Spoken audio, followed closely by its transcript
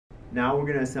Now we're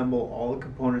going to assemble all the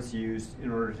components used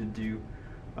in order to do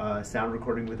sound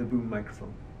recording with a boom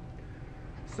microphone.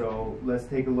 So let's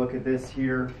take a look at this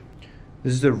here.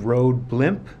 This is a Rode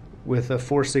Blimp with a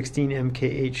 416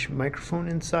 MKH microphone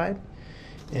inside,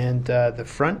 and the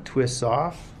front twists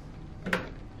off.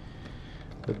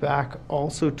 The back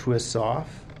also twists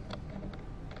off,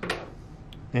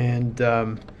 and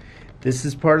this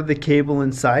is part of the cable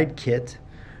inside kit.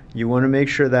 You want to make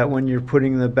sure that when you're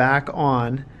putting the back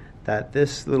on, that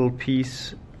this little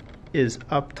piece is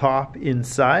up top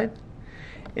inside,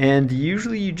 and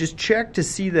usually you just check to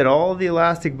see that all the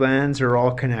elastic bands are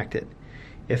all connected.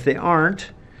 If they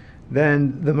aren't,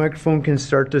 then the microphone can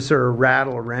start to sort of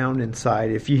rattle around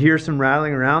inside. If you hear some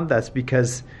rattling around, that's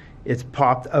because it's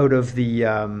popped out of the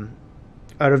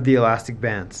elastic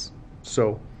bands.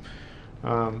 So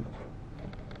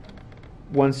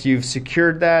once you've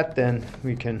secured that, then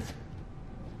we can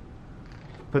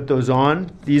put those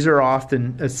on. These are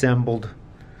often assembled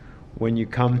when you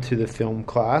come to the film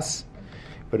class,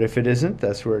 but if it isn't,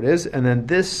 that's where it is. And then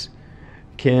this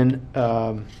can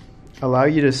allow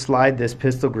you to slide this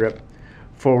pistol grip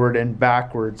forward and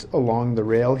backwards along the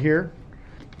rail here.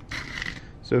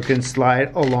 So it can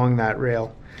slide along that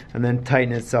rail and then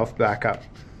tighten itself back up.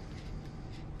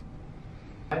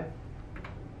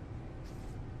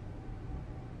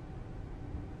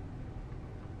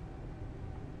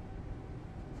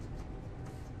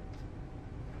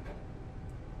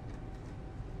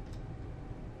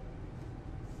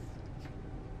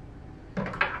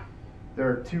 There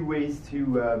are two ways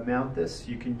to mount this.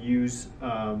 You can use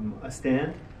a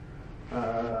stand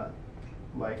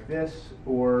like this,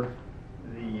 or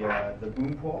the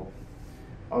boom pole.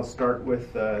 I'll start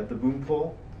with the boom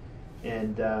pole.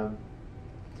 And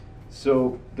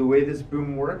so the way this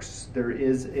boom works, there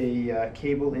is a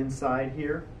cable inside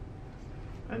here.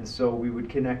 And so we would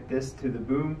connect this to the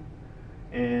boom,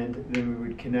 and then we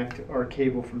would connect our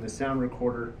cable from the sound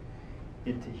recorder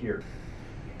into here.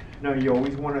 Now you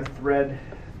always want to thread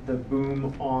the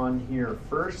boom on here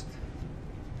first.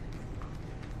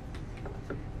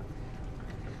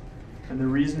 And the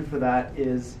reason for that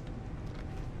is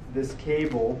this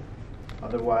cable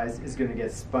otherwise is going to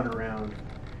get spun around.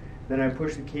 Then I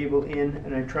push the cable in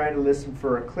and I try to listen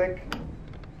for a click.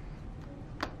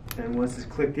 And once it's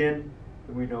clicked in,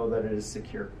 then we know that it is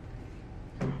secure.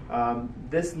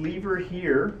 This lever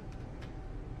here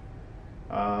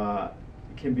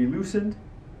can be loosened,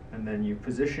 and then you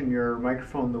position your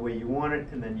microphone the way you want it,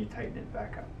 and then you tighten it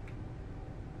back up.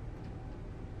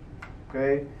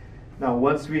 Okay. Now,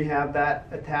 once we have that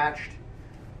attached,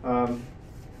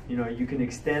 you can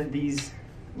extend these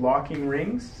locking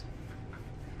rings,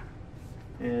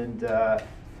 and that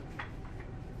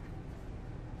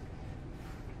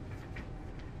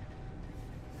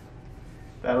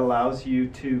allows you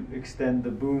to extend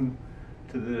the boom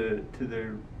to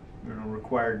the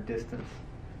required distance.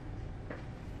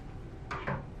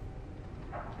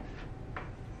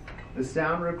 The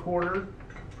sound recorder,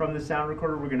 from the sound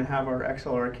recorder, we're going to have our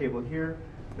XLR cable here.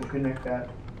 We'll connect that.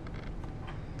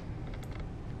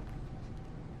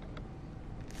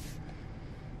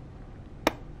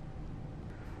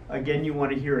 Again, you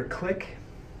want to hear a click.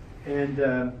 And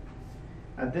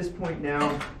at this point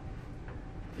now,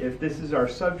 if this is our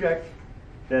subject,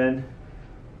 then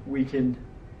we can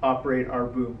operate our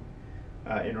boom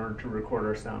in order to record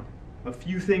our sound. A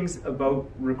few things about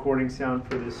recording sound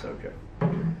for this subject.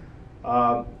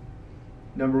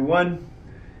 Number one,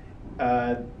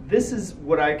 this is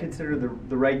what I consider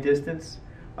the right distance,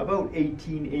 about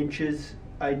 18 inches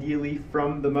ideally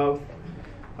from the mouth.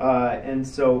 And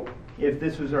so if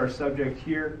this was our subject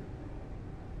here,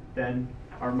 then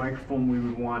our microphone we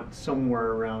would want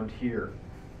somewhere around here.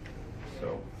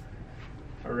 So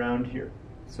around here.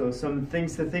 So some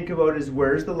things to think about is,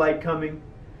 where's the light coming?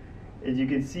 As you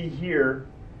can see here,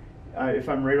 if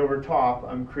I'm right over top,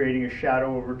 I'm creating a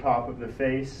shadow over top of the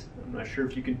face. I'm not sure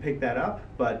if you can pick that up,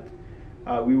 but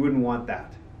we wouldn't want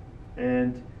that.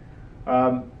 And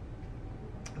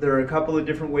there are a couple of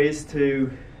different ways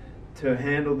to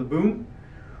handle the boom.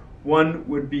 One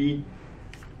would be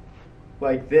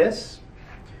like this.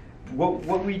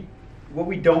 What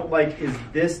we don't like is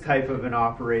this type of an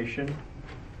operation,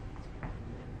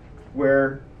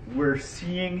 where we're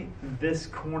seeing this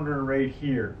corner right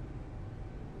here.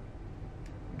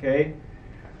 Okay?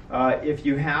 If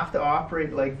you have to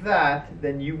operate like that,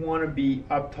 then you want to be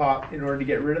up top. In order to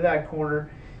get rid of that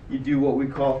corner, you do what we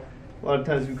call, a lot of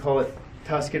times we call it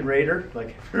Tusken Raider,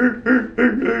 like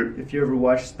if you ever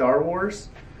watch Star Wars,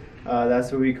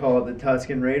 that's what we call it, the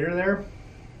Tusken Raider there.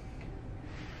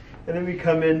 And then we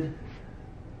come in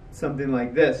something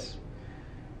like this,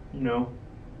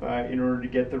 in order to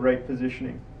get the right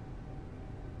positioning.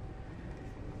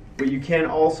 What you can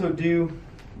also do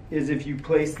is if you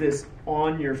place this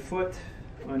on your foot,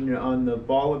 on the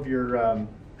ball of your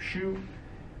shoe,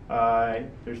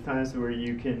 there's times where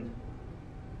you can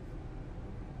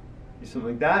do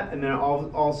something like that, and then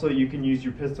also you can use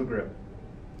your pistol grip.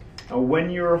 Now when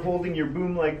you're holding your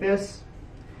boom like this,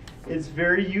 it's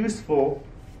very useful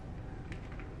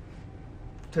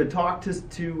to talk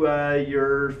to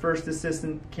your first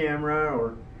assistant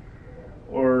camera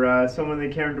or someone in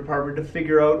the camera department to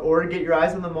figure out, or to get your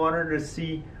eyes on the monitor to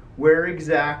see where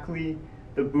exactly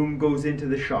the boom goes into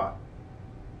the shot.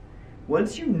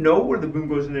 Once you know where the boom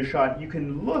goes into the shot, you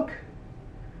can look.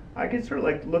 I can sort of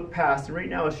like look past, and right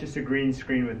now it's just a green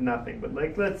screen with nothing, but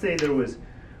like let's say there was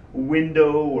a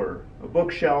window or a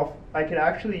bookshelf, I could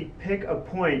actually pick a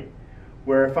point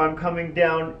where if I'm coming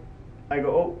down, I go,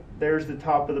 oh, there's the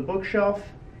top of the bookshelf,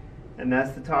 and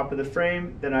that's the top of the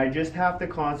frame. Then I just have to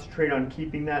concentrate on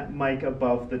keeping that mic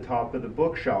above the top of the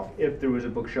bookshelf if there was a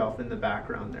bookshelf in the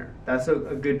background there. That's a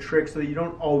good trick, so that you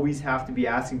don't always have to be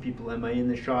asking people, am I in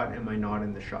the shot, am I not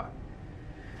in the shot?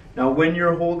 Now when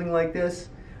you're holding like this,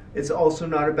 it's also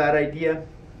not a bad idea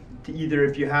to either,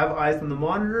 if you have eyes on the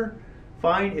monitor,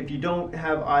 fine. If you don't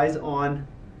have eyes on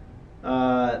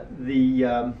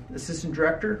the assistant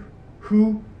director,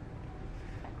 who,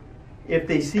 if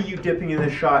they see you dipping in the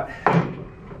shot,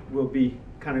 will be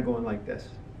kind of going like this.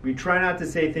 We try not to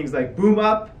say things like boom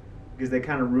up, because that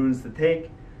kind of ruins the take.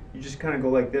 You just kind of go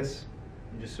like this.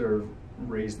 You just sort of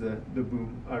raise the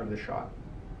boom out of the shot.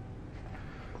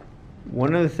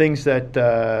 One of the things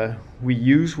that we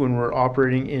use when we're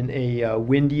operating in a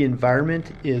windy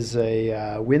environment is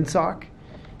a windsock.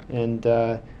 And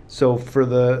so for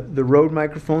the Rode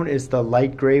microphone, it's the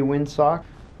light gray windsock.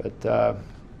 But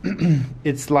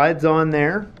it slides on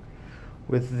there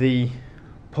with the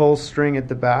pull string at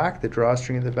the back, the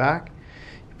drawstring at the back.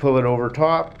 You pull it over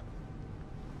top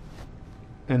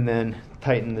and then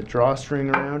tighten the drawstring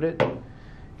around it.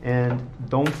 And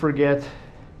don't forget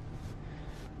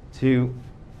to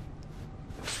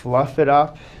fluff it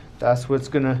up. That's what's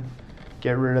gonna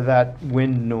get rid of that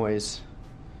wind noise.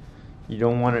 You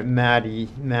don't want it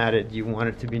matted. You want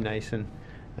it to be nice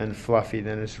and fluffy.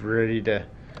 Then it's ready to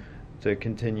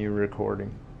continue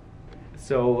recording.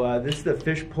 So this is the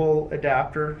fish pole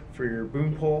adapter for your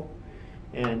boom pole,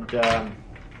 and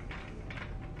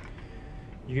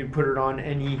you can put it on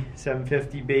any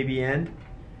 750 baby end.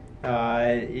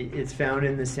 It's found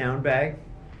in the sound bag,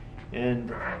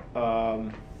 and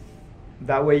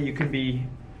that way you can be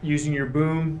using your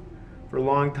boom for a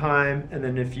long time. And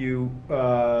then if you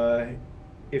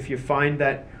find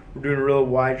that we're doing a real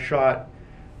wide shot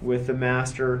with the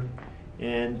master,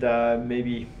 and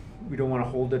maybe we don't want to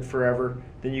hold it forever,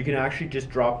 then you can actually just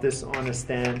drop this on a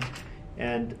stand,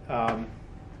 and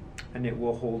it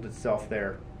will hold itself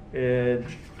there. And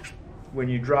when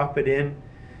you drop it in,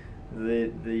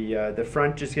 the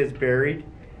front just gets buried,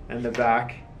 and the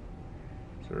back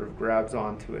sort of grabs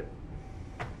onto it.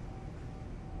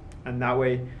 And that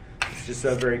way, it's just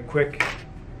a very quick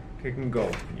and go.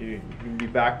 You can be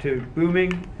back to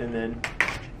booming, and then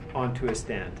onto a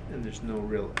stand, and there's no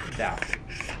real adapting.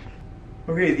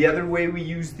 Okay, the other way we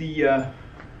use the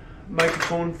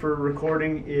microphone for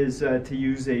recording is to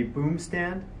use a boom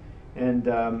stand, and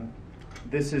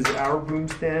this is our boom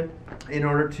stand. In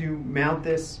order to mount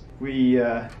this, we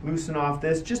loosen off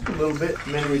this just a little bit,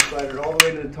 and then we slide it all the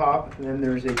way to the top, and then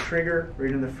there's a trigger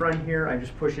right in the front here. I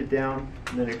just push it down,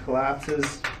 and then it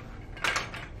collapses,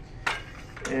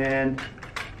 and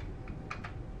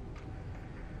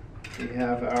we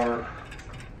have our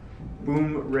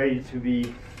boom ready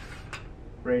to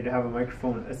have a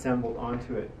microphone assembled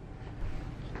onto it.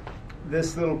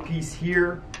 This little piece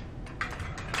here,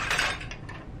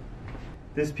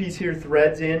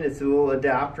 threads in. It's a little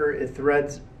adapter. It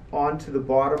threads onto the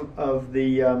bottom of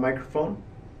the microphone.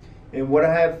 And what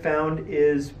I have found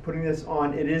is putting this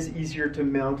on, it is easier to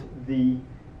mount the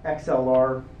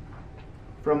XLR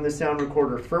from the sound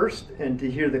recorder first, and to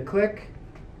hear the click,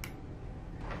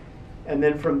 and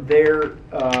then from there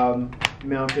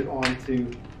mount it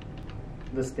onto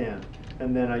the stand.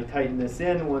 And then I tighten this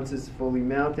in once it's fully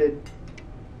mounted,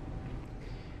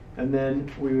 and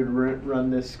then we would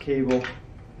run this cable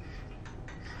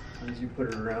as you put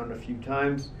it around a few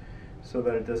times so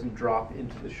that it doesn't drop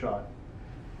into the shot.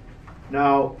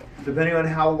 Now, depending on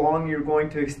how long you're going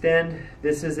to extend,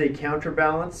 this is a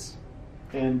counterbalance,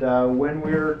 and when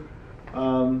we're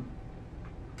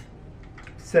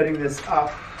setting this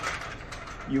up,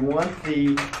 you want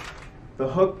the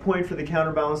hook point for the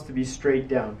counterbalance to be straight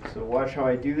down. So watch how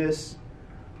I do this.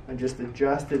 I just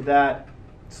adjusted that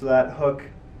so that hook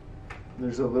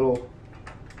There's a little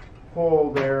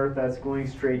hole there that's going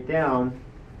straight down,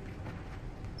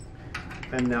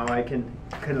 and now I can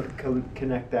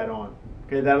connect that on.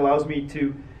 Okay, that allows me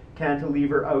to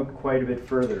cantilever out quite a bit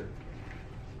further.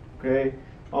 Okay,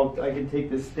 I can take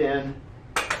this stand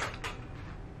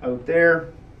out there,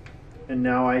 and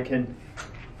now I can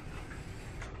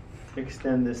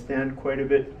extend this stand quite a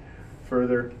bit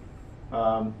further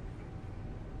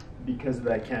because of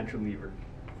that cantilever.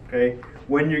 Okay,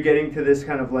 when you're getting to this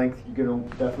kind of length, you're going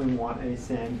to definitely want a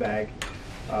sandbag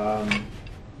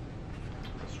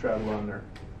straddle on there.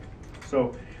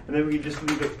 So, and then we just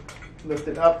leave it, lift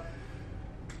it up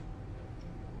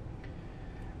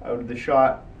out of the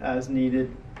shot as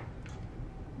needed,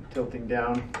 tilting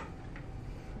down,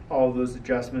 all of those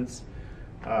adjustments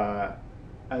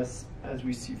as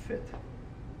we see fit.